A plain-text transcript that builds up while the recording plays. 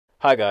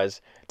Hi guys,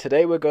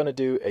 today we're going to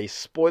do a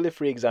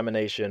spoiler-free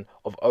examination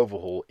of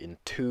Overhaul in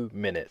 2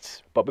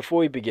 minutes. But before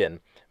we begin,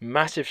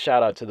 massive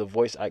shout out to the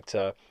voice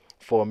actor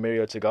for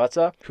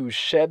Mirio who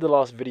shared the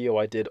last video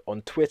I did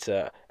on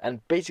Twitter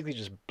and basically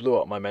just blew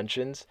up my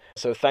mentions.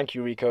 So thank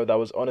you Rico, that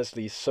was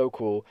honestly so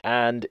cool.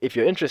 And if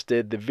you're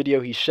interested, the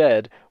video he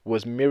shared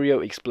was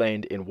Mirio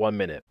explained in 1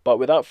 minute. But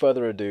without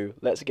further ado,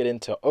 let's get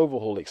into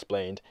Overhaul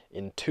explained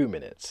in 2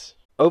 minutes.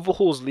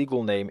 Overhaul's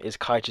legal name is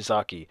KAI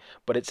CHISAKI,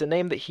 but it's a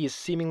name that he has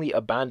seemingly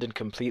abandoned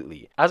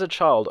completely. As a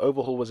child,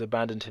 Overhaul was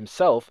abandoned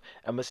himself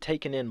and was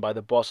taken in by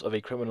the boss of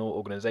a criminal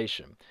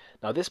organization.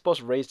 Now this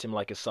boss raised him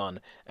like a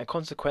son, and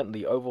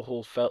consequently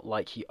Overhaul felt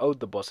like he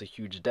owed the boss a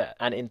huge debt,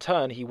 and in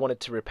turn he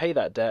wanted to repay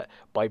that debt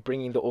by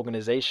bringing the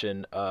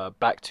organization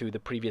back to the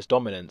previous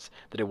dominance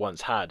that it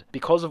once had.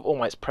 Because of All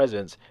Might's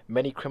presence,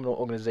 many criminal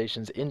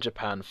organizations in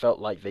Japan felt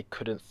like they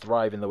couldn't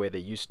thrive in the way they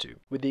used to.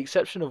 With the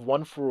exception of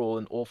One for All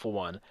and All for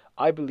One,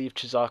 I believe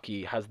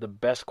Chisaki has the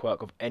best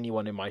quirk of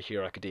anyone in My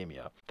Hero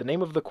Academia. The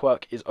name of the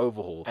quirk is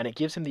Overhaul, and it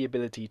gives him the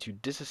ability to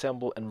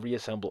disassemble and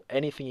reassemble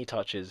anything he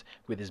touches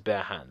with his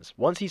bare hands.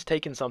 Once he's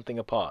taken something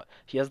apart,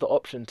 he has the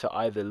option to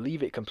either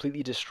leave it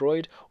completely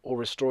destroyed or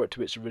restore it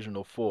to its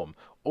original form,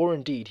 or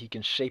indeed he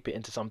can shape it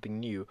into something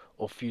new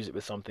or fuse it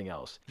with something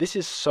else. This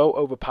is so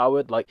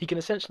overpowered, like he can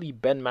essentially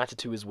bend matter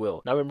to his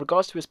will. Now in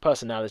regards to his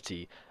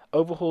personality,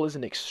 Overhaul is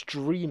an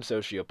extreme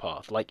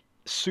sociopath, like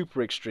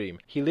super extreme.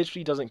 He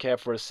literally doesn't care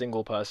for a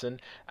single person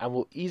and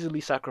will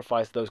easily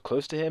sacrifice those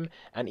close to him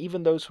and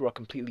even those who are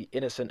completely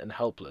innocent and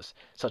helpless,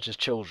 such as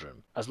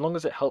children, as long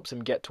as it helps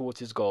him get towards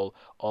his goal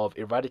of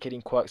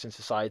eradicating quirks in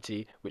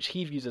society, which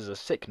he views as a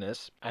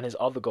sickness, and his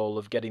other goal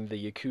of getting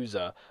the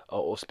Yakuza,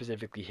 or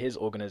specifically his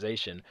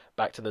organization,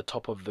 back to the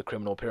top of the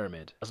criminal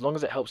pyramid. As long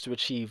as it helps to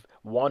achieve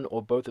one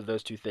or both of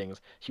those two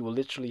things, he will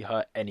literally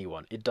hurt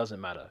anyone. It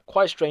doesn't matter.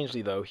 Quite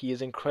strangely though, he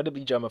is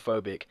incredibly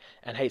germophobic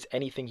and hates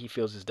anything he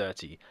feels is dirty.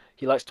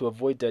 He likes to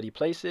avoid dirty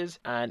places,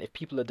 and if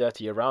people are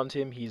dirty around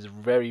him, he's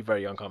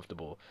very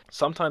uncomfortable.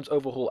 Sometimes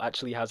Overhaul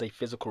actually has a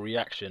physical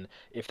reaction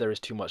if there is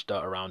too much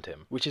dirt around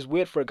him, which is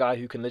weird for a guy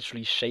who can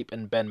literally shape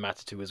and bend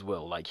matter to his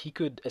will. Like, he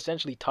could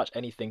essentially touch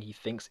anything he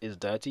thinks is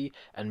dirty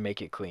and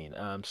make it clean.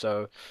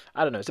 So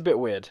I don't know, it's a bit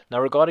weird. Now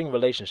regarding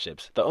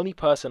relationships, the only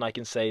person I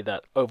can say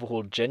that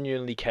Overhaul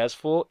genuinely cares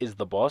for is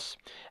the boss,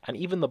 and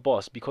even the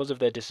boss, because of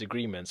their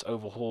disagreements,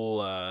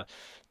 Overhaul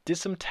did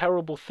some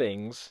terrible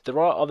things. There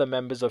are other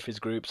members of his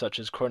group, such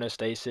as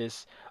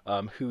Chronostasis,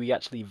 who he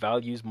actually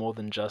values more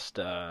than just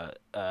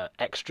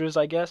extras,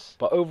 I guess.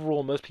 But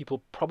overall, most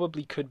people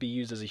probably could be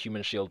used as a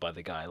human shield by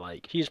the guy.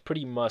 Like, he is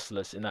pretty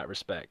merciless in that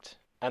respect.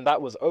 And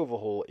that was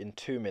Overhaul in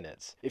 2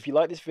 minutes. If you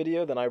like this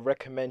video, then I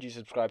recommend you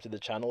subscribe to the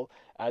channel,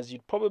 as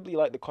you'd probably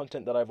like the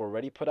content that I've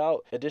already put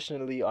out.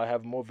 Additionally, I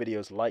have more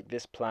videos like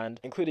this planned,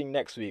 including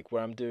next week,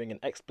 where I'm doing an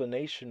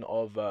explanation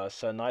of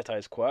Sir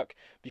Night's quirk,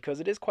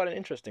 because it is quite an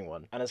interesting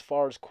one. And as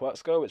far as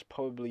quirks go, it's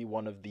probably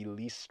one of the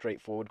least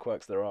straightforward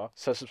quirks there are.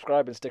 So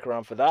subscribe and stick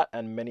around for that,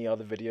 and many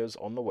other videos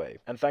on the way.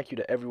 And thank you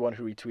to everyone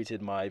who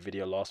retweeted my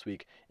video last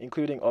week,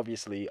 including,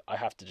 obviously, I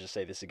have to just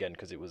say this again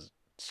because it was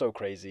so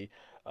crazy,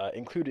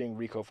 including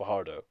Rico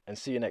Fajardo. And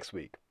see you next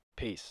week.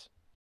 Peace.